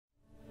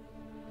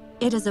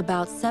It is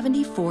about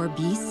 74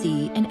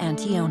 BC in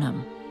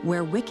Antionum,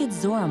 where wicked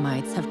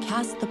Zoramites have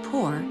cast the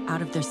poor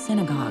out of their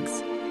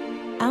synagogues.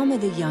 Alma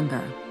the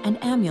Younger and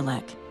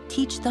Amulec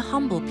teach the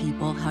humble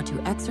people how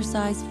to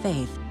exercise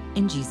faith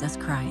in Jesus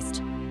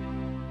Christ.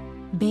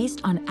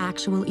 Based on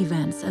actual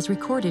events as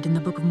recorded in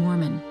the Book of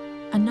Mormon,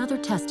 another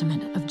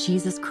testament of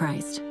Jesus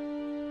Christ.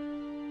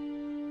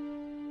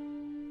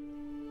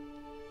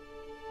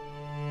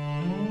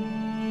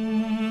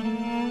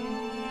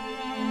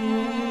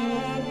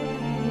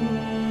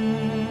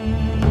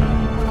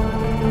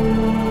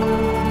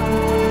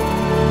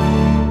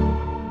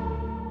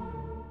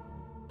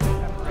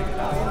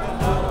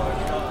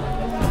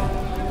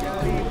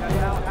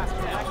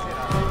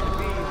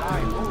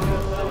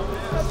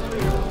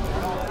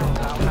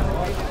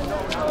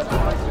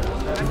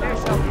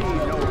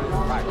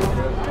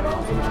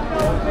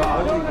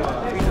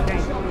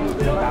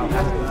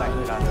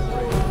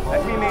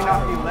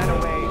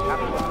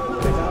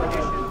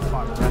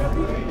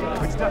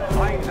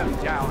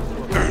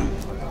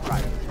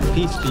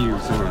 Peace to you,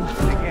 Zorn.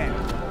 Again,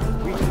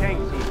 we thank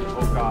thee,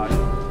 O God,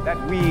 that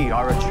we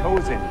are a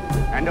chosen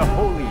and a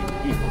holy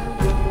people.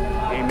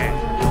 Amen.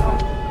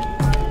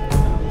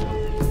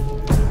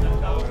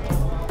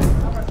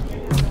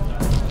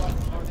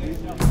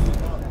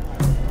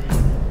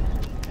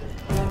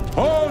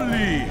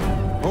 Holy,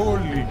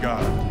 holy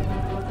God,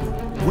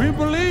 we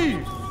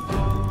believe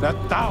that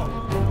thou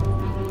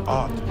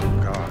art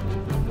God.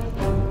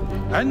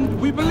 And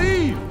we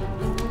believe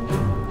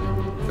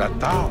that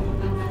thou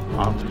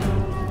art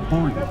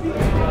holy.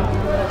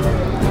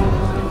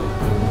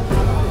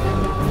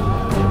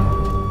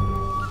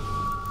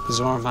 The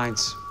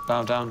Zoramites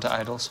bow down to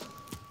idols.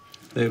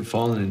 They have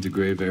fallen into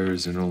grave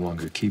errors and no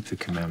longer keep the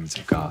commandments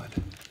of God.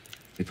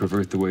 They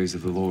pervert the ways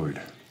of the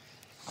Lord.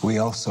 We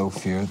also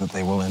fear that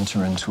they will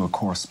enter into a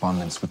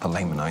correspondence with the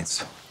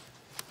Lamanites,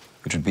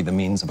 which would be the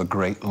means of a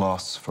great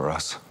loss for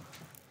us.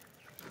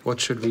 What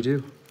should we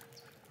do?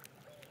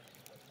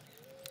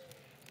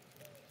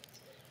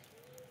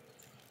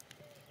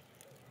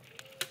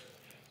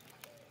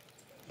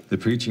 The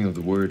preaching of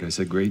the word has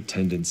a great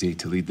tendency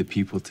to lead the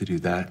people to do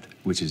that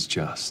which is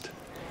just.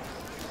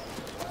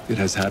 It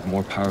has had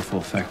more powerful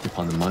effect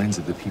upon the minds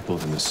of the people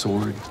than the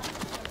sword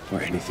or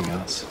anything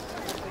else.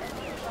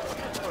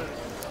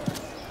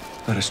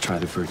 Let us try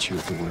the virtue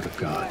of the word of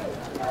God.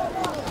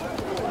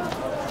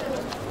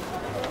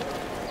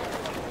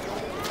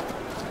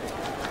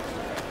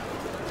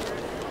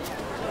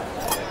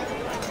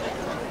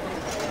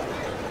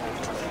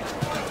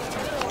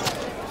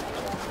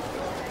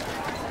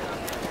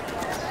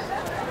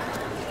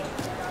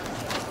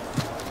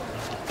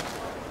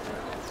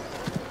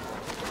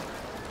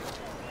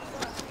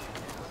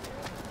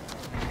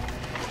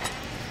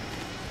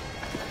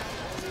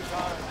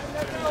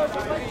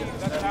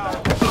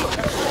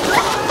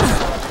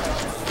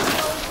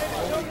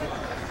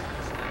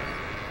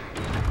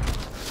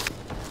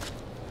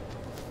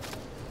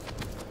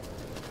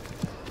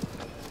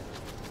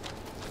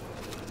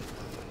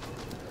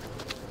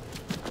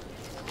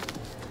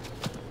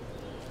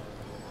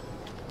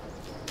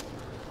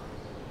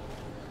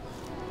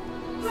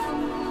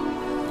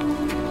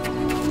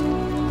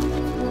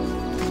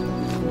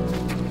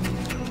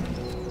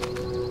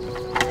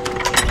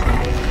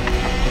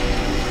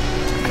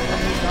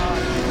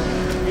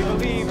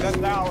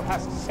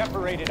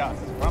 Separated us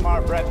from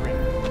our brethren.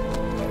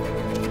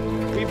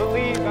 We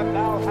believe that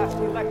thou hast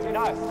elected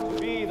us to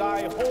be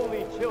thy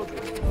holy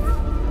children.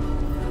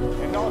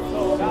 And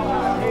also thou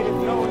hast made it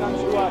known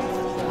unto us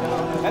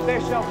that there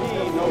shall be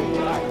no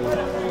night.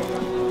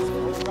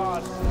 O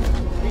God,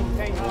 we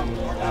thank thee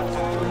for thou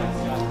hast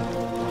elected us,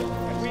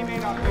 that we may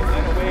not be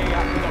led away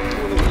after the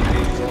foolish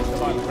traditions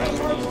of our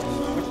brethren,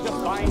 which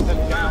define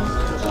them down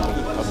to the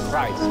feet of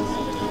Christ.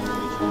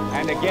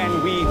 And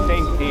again we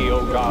thank thee,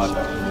 O God,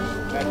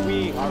 that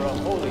we are a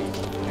holy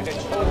and a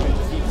chosen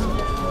people.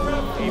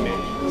 Amen.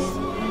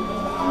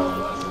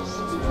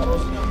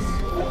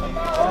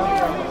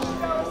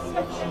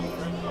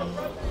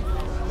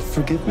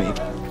 Forgive me.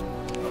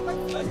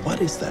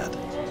 What is that?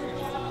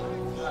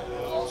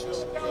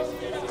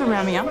 The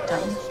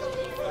Ramiamton,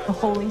 the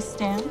holy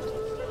stand.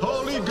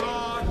 Holy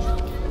God,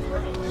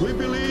 we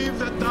believe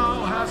that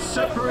thou hast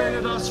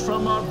separated us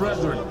from our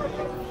brethren.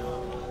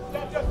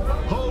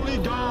 Holy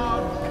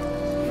God,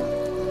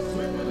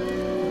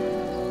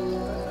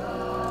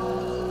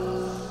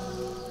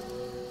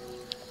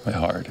 my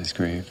heart is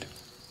grieved.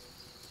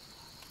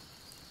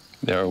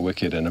 They are a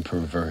wicked and a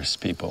perverse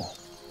people.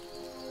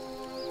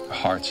 Their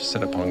hearts are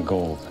set upon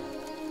gold,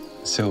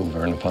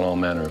 silver, and upon all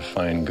manner of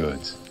fine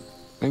goods.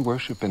 They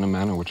worship in a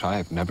manner which I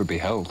have never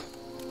beheld.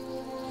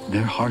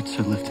 Their hearts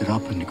are lifted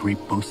up into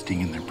great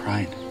boasting in their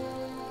pride.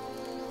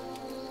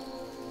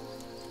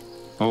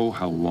 Oh,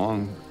 how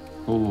long,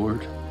 O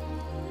Lord,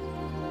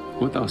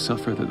 wilt thou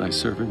suffer that thy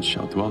servants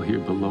shall dwell here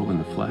below in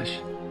the flesh?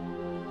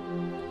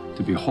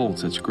 To behold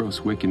such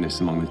gross wickedness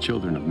among the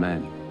children of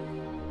men.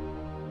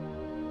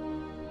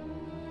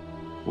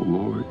 O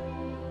Lord,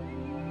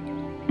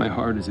 my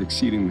heart is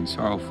exceedingly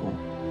sorrowful.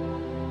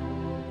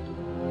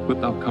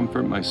 Wilt thou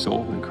comfort my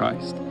soul in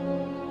Christ?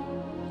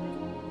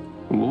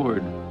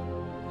 Lord,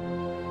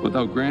 wilt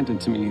thou grant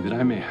unto me that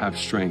I may have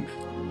strength,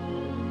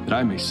 that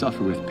I may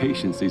suffer with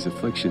patience these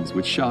afflictions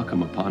which shall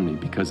come upon me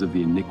because of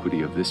the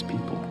iniquity of this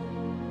people?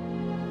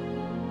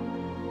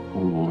 O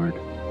Lord,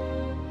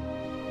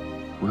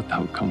 wilt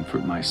thou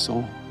comfort my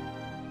soul,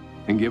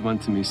 and give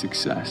unto me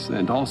success,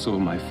 and also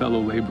my fellow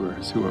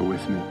laborers who are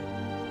with me?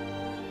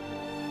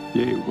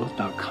 Yea, wilt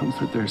thou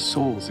comfort their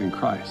souls in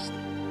Christ?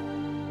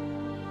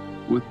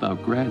 Wilt thou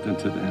grant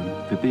unto them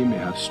that they may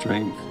have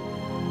strength,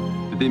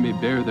 that they may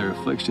bear their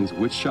afflictions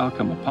which shall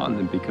come upon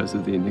them because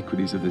of the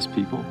iniquities of this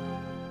people?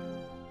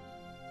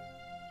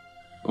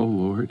 O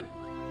Lord,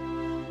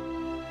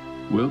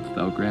 wilt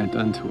thou grant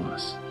unto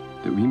us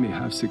that we may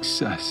have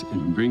success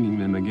in bringing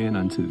them again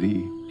unto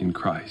thee in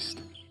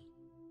Christ?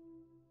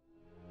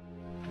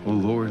 O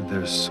Lord,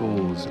 their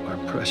souls are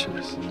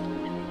precious,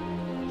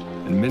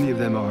 and many of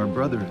them are our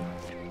brethren.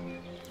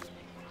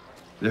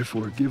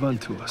 Therefore give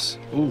unto us,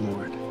 O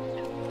Lord,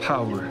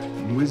 power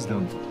and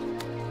wisdom,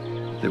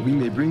 that we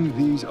may bring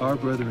these our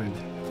brethren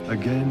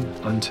again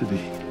unto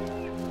thee.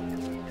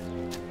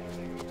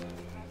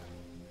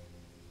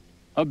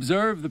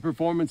 Observe the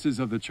performances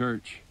of the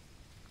church,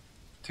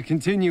 to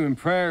continue in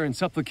prayer and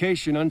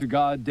supplication unto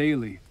God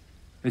daily,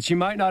 that ye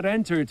might not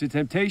enter into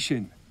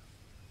temptation.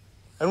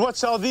 And what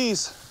shall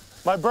these,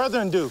 my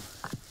brethren, do?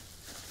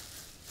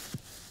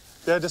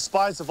 They are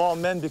despised of all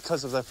men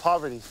because of their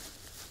poverty,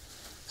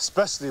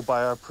 especially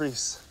by our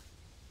priests.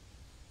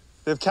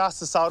 They have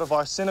cast us out of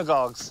our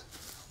synagogues,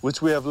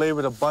 which we have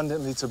labored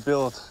abundantly to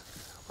build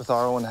with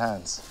our own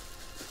hands.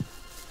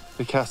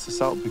 They cast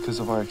us out because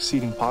of our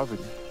exceeding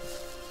poverty.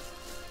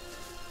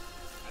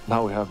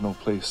 Now we have no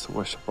place to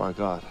worship our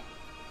God.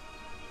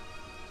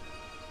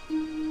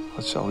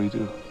 What shall we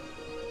do?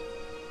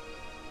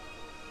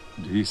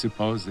 Do you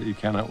suppose that you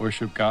cannot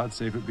worship God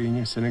save it be in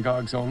your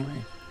synagogues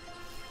only?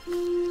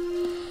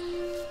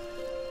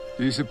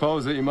 Do you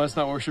suppose that you must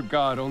not worship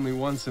God only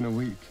once in a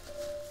week?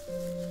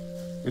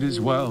 It is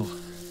well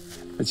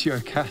that ye are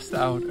cast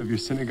out of your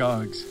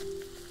synagogues,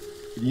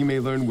 that ye may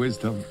learn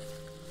wisdom.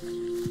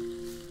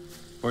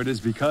 For it is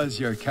because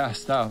ye are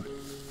cast out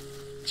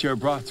that ye are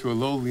brought to a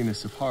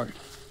lowliness of heart.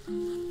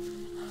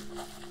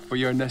 For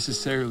ye are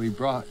necessarily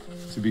brought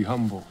to be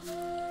humble.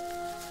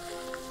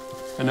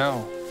 And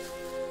now,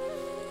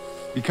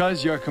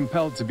 because ye are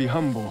compelled to be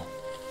humble,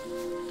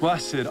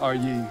 blessed are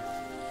ye.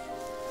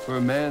 For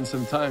a man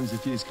sometimes,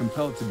 if he is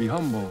compelled to be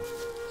humble,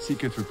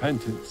 seeketh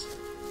repentance.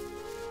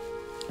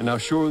 And now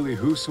surely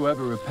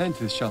whosoever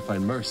repenteth shall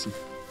find mercy.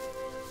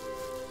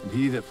 And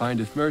he that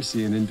findeth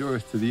mercy and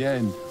endureth to the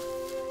end,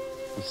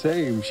 the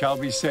same shall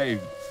be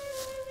saved.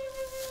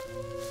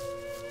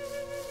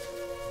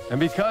 And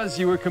because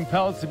you were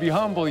compelled to be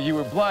humble, you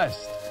were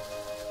blessed.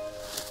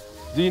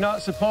 Do you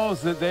not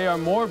suppose that they are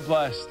more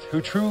blessed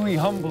who truly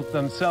humbled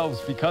themselves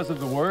because of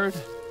the word?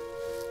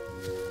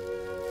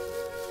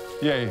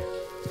 Yea,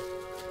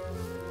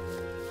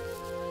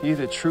 he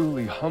that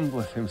truly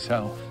humbleth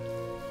himself,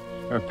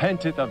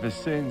 repenteth of his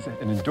sins,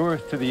 and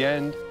endureth to the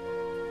end,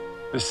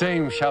 the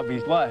same shall be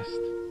blessed.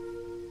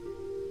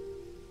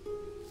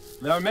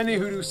 There are many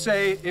who do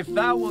say, if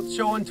thou wilt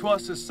show unto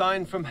us a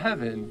sign from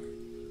heaven,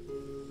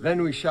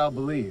 then we shall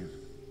believe.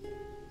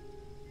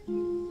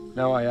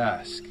 Now I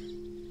ask,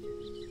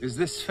 is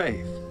this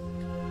faith?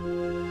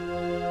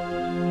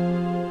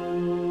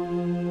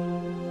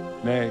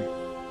 Nay,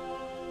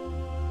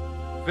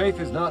 faith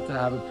is not to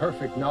have a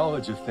perfect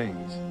knowledge of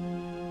things.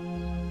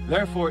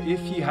 Therefore,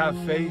 if ye have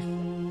faith,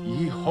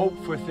 ye hope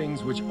for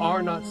things which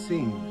are not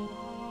seen,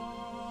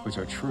 which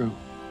are true.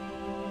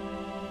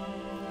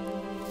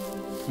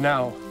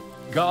 Now,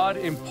 God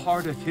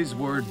imparteth his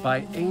word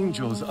by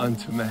angels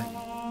unto men.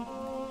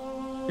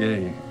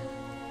 Yea,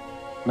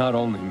 not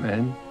only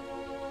men,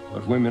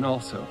 but women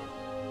also.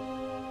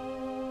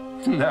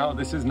 Now,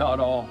 this is not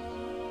all.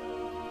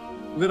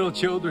 Little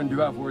children do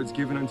have words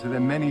given unto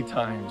them many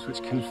times,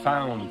 which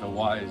confound the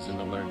wise and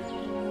the learned.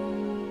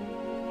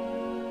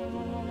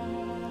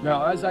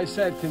 Now, as I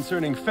said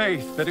concerning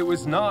faith, that it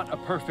was not a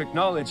perfect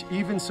knowledge,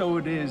 even so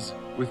it is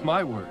with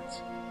my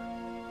words.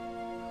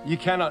 Ye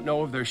cannot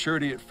know of their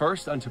surety at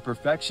first unto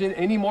perfection,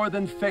 any more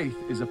than faith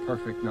is a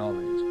perfect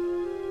knowledge.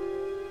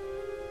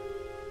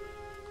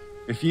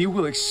 If ye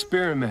will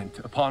experiment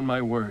upon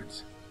my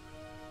words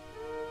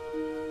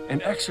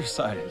and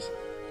exercise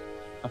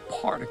a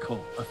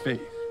particle of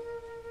faith,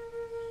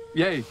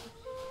 yea,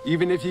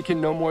 even if ye can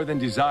no more than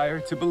desire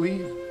to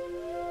believe,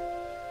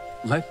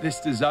 let this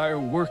desire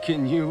work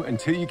in you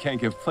until you can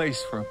give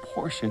place for a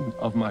portion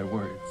of my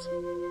words.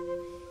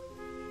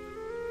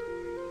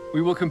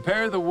 We will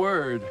compare the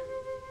word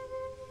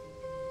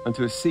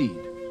unto a seed.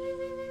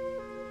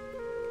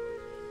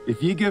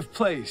 If ye give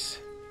place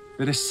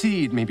that a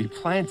seed may be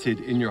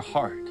planted in your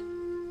heart,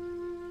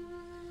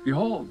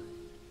 behold,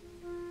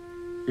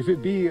 if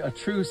it be a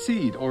true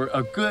seed or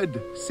a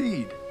good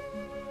seed,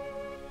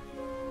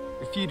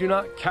 if ye do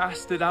not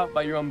cast it out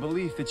by your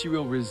unbelief, that you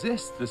will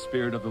resist the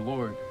Spirit of the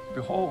Lord,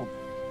 behold,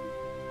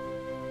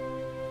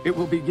 it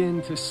will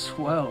begin to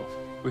swell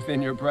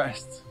within your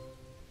breasts.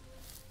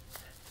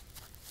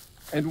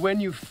 And when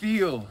you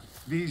feel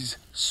these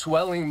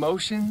swelling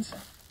motions,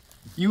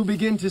 you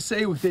begin to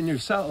say within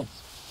yourselves,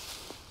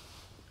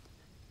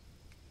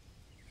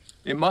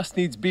 it must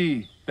needs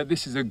be that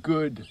this is a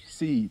good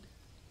seed,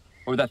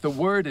 or that the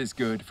word is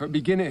good, for it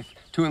beginneth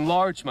to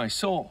enlarge my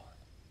soul.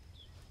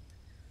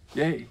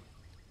 Yea,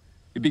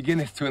 it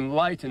beginneth to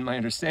enlighten my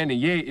understanding.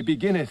 Yea, it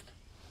beginneth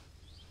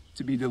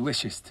to be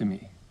delicious to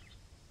me.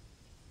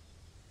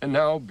 And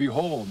now,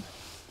 behold,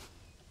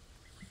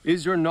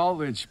 is your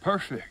knowledge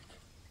perfect?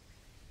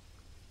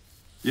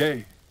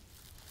 Yea,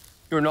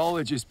 your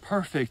knowledge is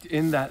perfect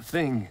in that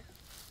thing.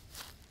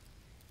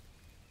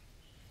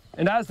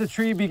 And as the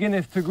tree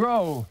beginneth to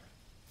grow,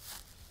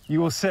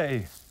 you will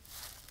say,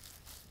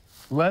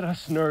 let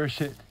us nourish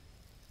it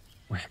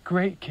with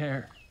great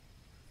care,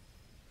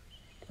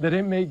 that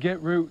it may get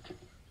root,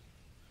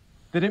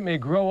 that it may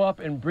grow up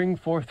and bring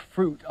forth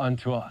fruit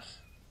unto us.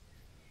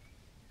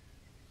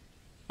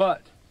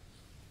 But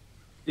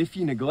if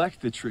ye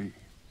neglect the tree,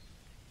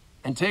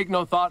 and take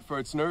no thought for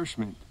its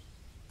nourishment,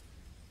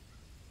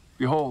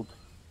 behold,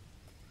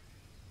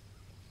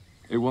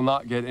 it will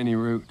not get any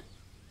root.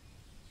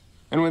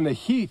 And when the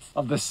heat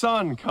of the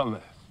sun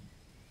cometh,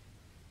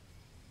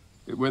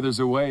 it withers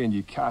away and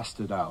ye cast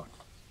it out.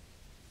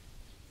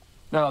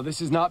 Now,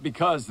 this is not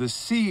because the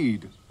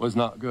seed was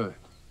not good,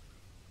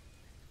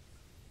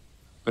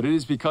 but it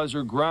is because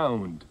your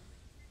ground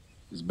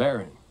is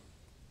barren,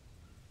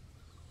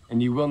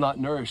 and you will not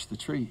nourish the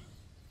tree.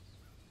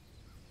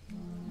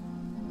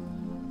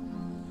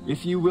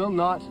 If you will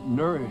not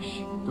nourish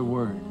the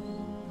word,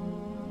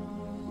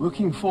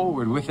 looking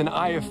forward with an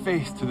eye of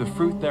faith to the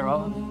fruit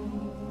thereof,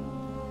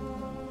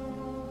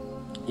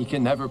 ye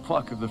can never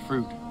pluck of the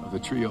fruit of the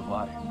tree of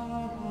life.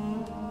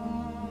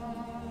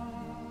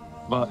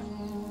 But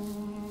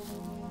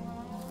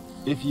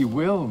if ye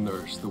will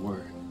nourish the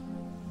word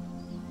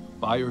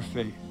by your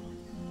faith,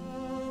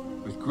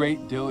 with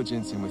great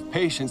diligence and with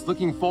patience,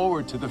 looking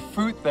forward to the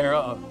fruit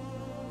thereof,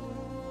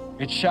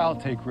 it shall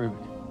take root.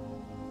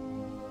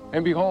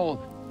 And behold,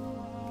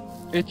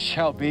 it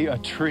shall be a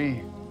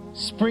tree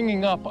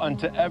springing up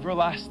unto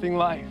everlasting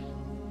life.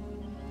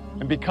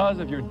 And because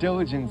of your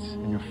diligence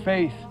and your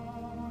faith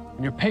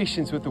and your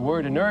patience with the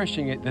word and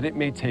nourishing it, that it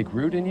may take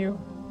root in you,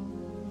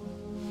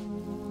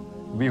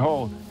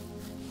 behold,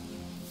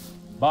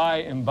 by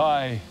and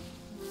by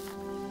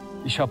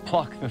ye shall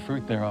pluck the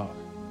fruit thereof.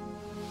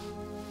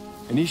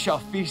 And ye shall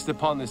feast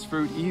upon this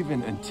fruit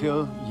even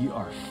until ye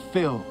are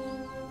filled,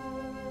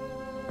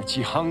 that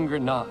ye hunger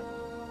not,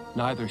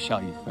 neither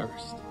shall ye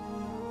thirst.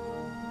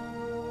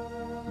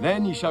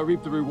 Then ye shall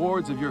reap the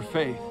rewards of your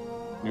faith,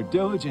 your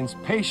diligence,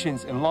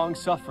 patience, and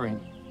long-suffering,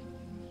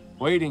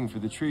 waiting for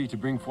the tree to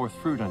bring forth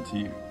fruit unto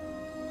you.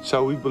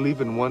 Shall we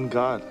believe in one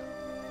God,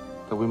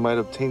 that we might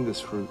obtain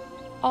this fruit?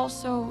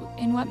 Also,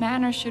 in what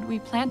manner should we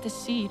plant the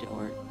seed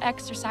or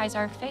exercise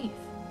our faith?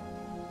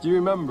 Do you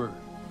remember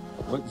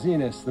what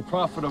Zenos, the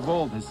prophet of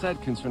old, has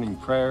said concerning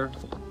prayer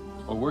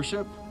or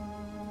worship?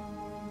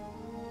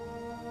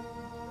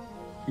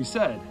 He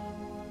said,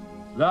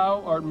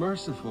 "Thou art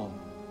merciful,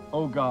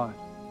 O God,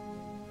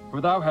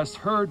 for thou hast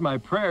heard my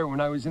prayer when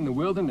I was in the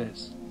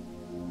wilderness,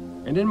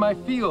 and in my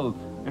field,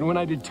 and when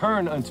I did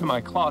turn unto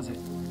my closet.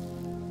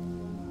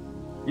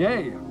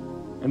 Yea,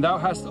 and thou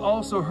hast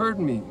also heard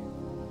me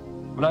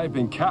when I have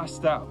been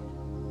cast out,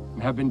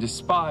 and have been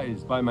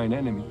despised by mine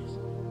enemies.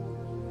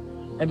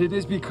 And it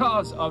is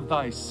because of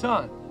thy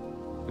Son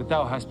that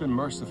thou hast been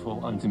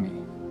merciful unto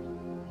me.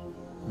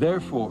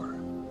 Therefore,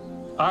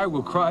 I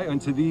will cry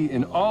unto thee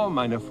in all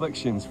mine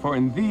afflictions, for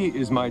in thee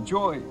is my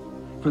joy.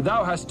 For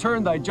thou hast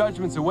turned thy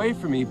judgments away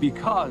from me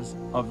because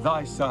of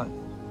thy Son."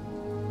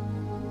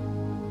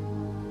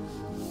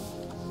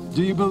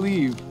 Do you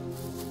believe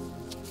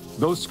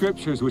those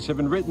scriptures which have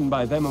been written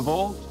by them of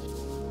old?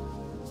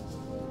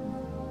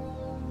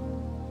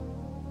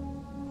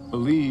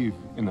 Believe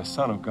in the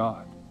Son of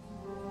God,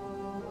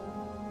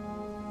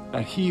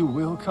 that he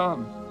will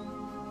come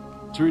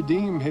to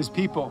redeem his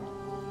people,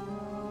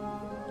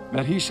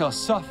 that he shall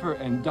suffer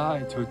and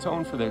die to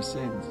atone for their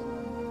sins,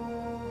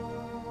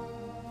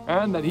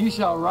 and that he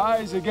shall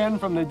rise again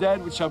from the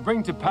dead, which shall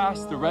bring to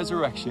pass the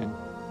resurrection,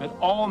 that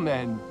all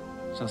men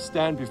shall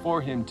stand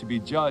before him to be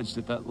judged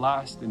at that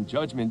last and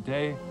judgment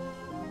day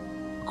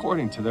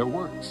according to their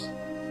works.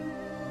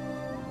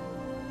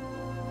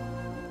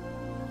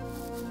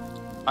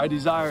 I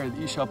desire that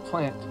ye shall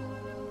plant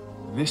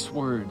this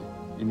word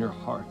in your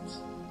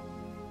hearts.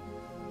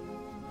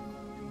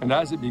 And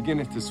as it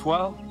beginneth to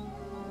swell,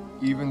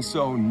 even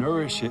so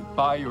nourish it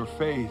by your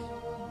faith.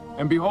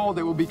 And behold,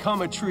 it will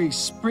become a tree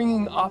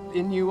springing up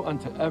in you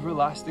unto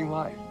everlasting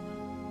life.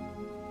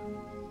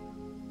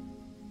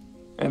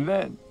 And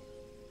then,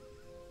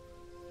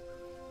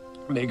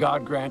 may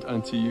God grant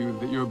unto you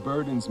that your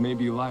burdens may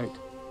be light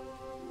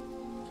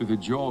through the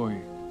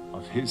joy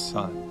of his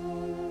Son.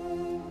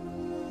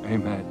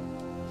 Amen.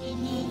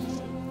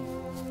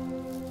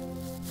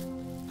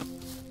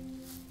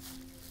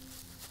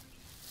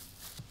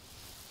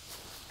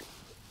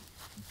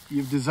 Ye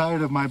have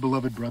desired of my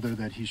beloved brother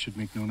that he should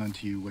make known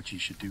unto you what ye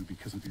should do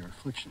because of your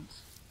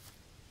afflictions.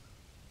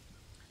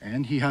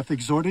 And he hath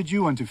exhorted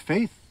you unto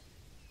faith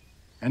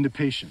and to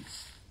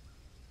patience.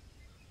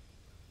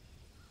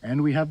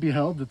 And we have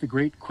beheld that the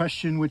great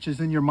question which is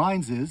in your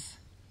minds is,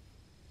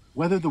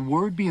 whether the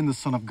Word be in the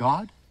Son of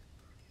God,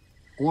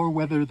 or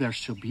whether there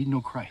shall be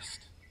no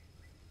Christ.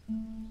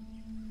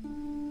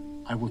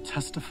 I will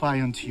testify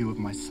unto you of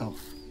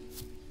myself,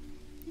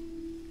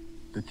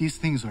 that these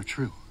things are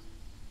true.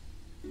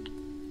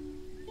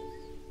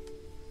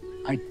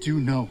 I do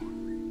know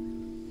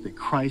that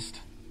Christ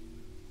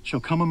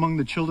shall come among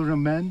the children of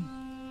men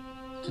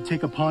to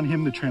take upon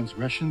him the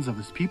transgressions of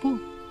his people,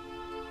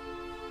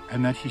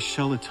 and that he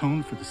shall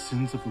atone for the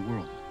sins of the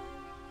world.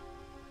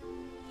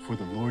 For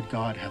the Lord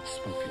God hath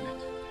spoken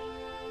it.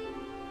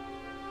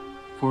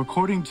 For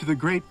according to the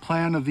great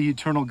plan of the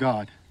eternal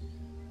God,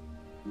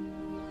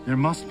 there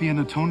must be an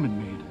atonement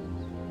made,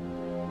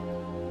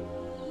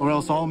 or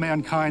else all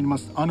mankind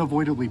must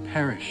unavoidably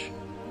perish.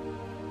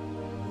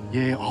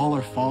 Yea, all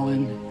are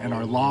fallen and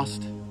are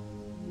lost,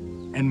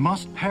 and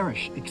must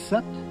perish,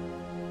 except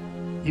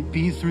it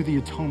be through the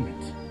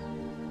atonement.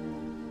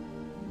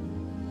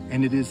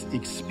 And it is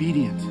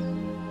expedient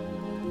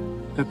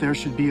that there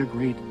should be a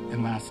great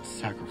and last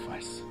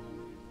sacrifice.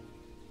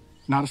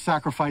 Not a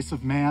sacrifice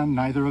of man,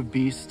 neither of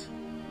beast.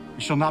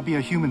 It shall not be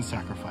a human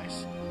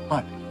sacrifice,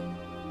 but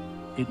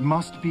it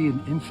must be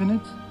an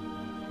infinite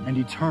and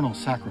eternal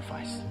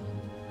sacrifice.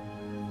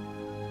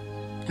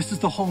 This is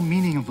the whole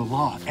meaning of the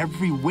law,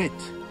 every whit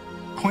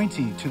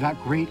pointing to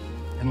that great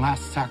and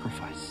last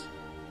sacrifice.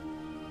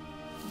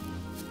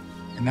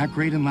 And that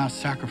great and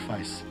last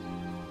sacrifice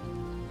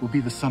will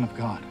be the Son of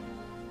God.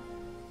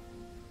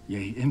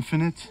 Yea,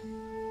 infinite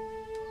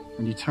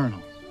and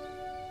eternal.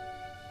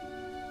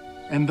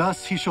 And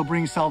thus he shall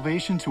bring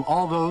salvation to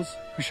all those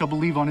who shall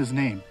believe on his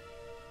name.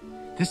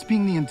 This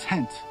being the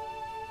intent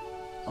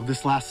of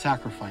this last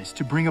sacrifice,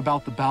 to bring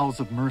about the bowels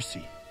of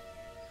mercy,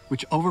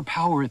 which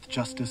overpowereth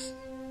justice,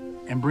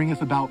 and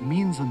bringeth about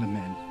means unto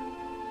men,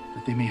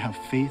 that they may have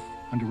faith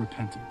unto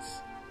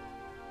repentance.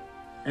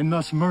 And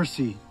thus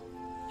mercy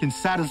can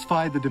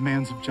satisfy the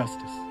demands of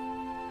justice,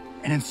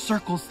 and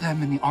encircles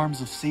them in the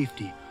arms of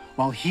safety,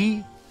 while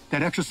he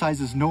that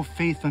exercises no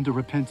faith unto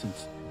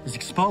repentance is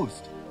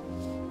exposed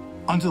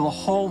unto the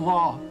whole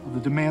law of the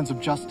demands of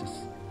justice.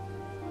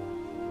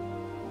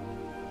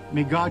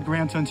 May God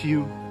grant unto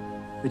you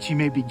that ye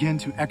may begin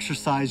to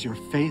exercise your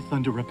faith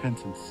unto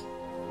repentance,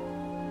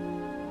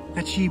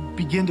 that ye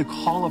begin to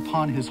call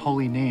upon his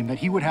holy name, that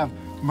he would have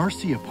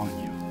mercy upon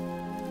you.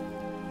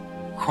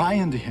 Cry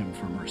unto him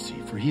for mercy,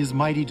 for he is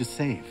mighty to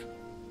save.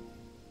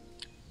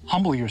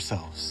 Humble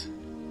yourselves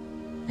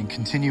and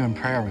continue in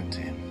prayer unto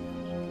him.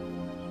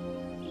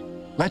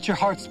 Let your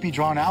hearts be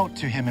drawn out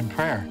to him in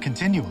prayer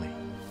continually,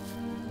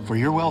 for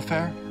your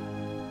welfare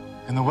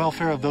and the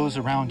welfare of those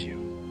around you.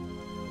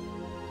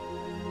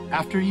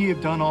 After ye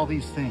have done all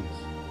these things,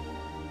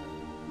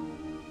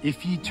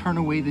 if ye turn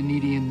away the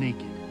needy and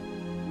naked,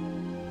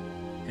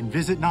 and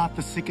visit not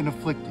the sick and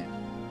afflicted,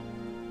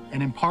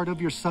 and impart of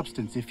your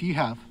substance, if ye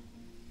have,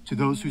 to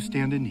those who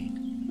stand in need,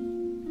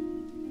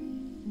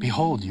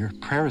 behold, your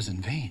prayer is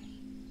in vain.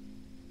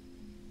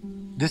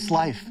 This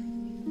life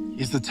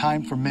is the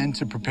time for men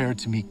to prepare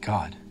to meet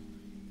God.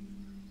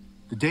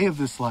 The day of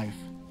this life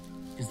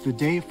is the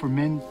day for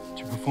men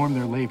to perform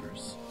their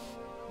labors.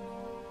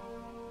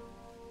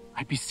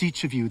 I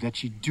beseech of you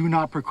that ye do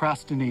not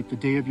procrastinate the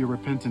day of your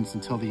repentance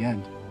until the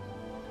end.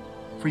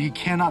 For ye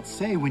cannot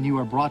say when you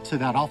are brought to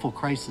that awful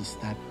crisis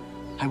that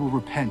I will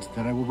repent,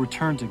 that I will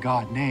return to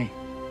God. Nay,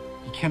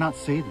 ye cannot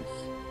say this.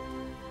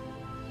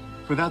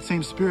 For that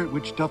same Spirit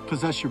which doth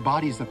possess your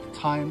bodies at the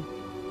time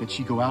that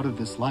ye go out of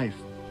this life,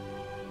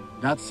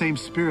 that same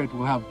Spirit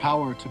will have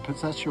power to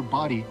possess your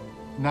body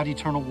in that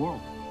eternal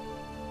world.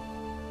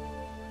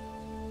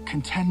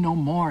 Contend no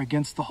more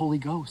against the Holy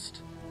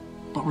Ghost,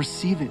 but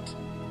receive it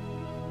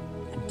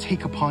and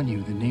take upon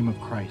you the name of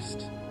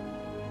Christ.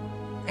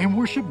 And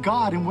worship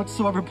God in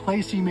whatsoever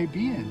place ye may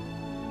be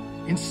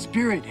in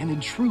spirit and in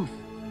truth,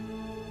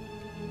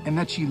 and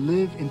that ye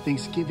live in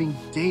thanksgiving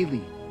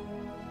daily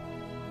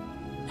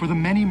for the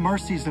many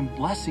mercies and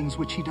blessings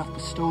which he doth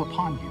bestow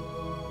upon you.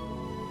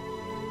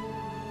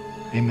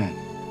 Amen.